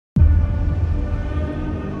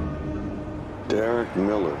Derek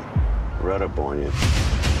Miller. Read up on you.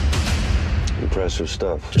 Impressive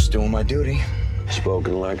stuff. Just doing my duty.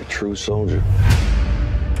 Spoken like a true soldier.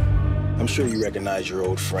 I'm sure you recognize your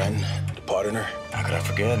old friend, the partner. How could I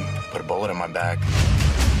forget? Put a bullet in my back.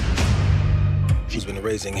 She's been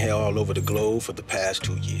raising hell all over the globe for the past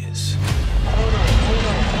 2 years. Hold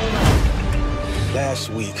on. Last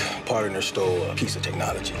week, partner stole a piece of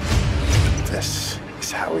technology. This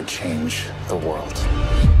is how we change the world.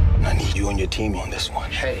 I need you and your team on this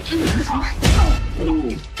one. Hey.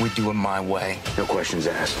 We do it my way. No questions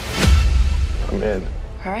asked. I'm in.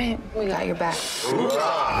 All right, we got your back.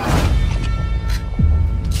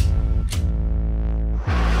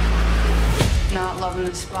 Not loving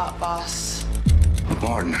the spot, boss.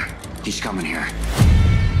 Martin, he's coming here.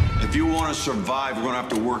 If you want to survive, we're going to have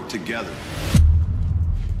to work together.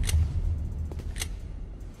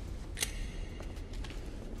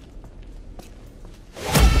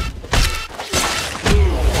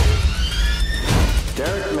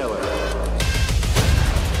 Derek Miller.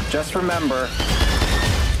 Just remember,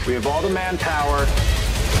 we have all the manpower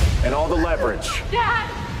and all the leverage. Dad!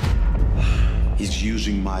 He's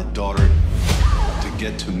using my daughter to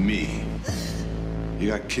get to me. You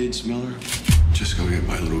got kids, Miller? Just go get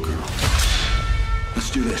my little girl. Let's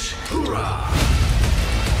do this. Hoorah!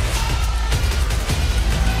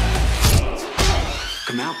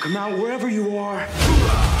 Come out, wherever you are.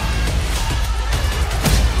 Hoorah!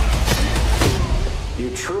 You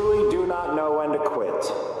truly do not know when to quit.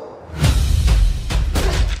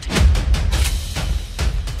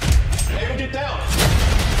 Hey, get down!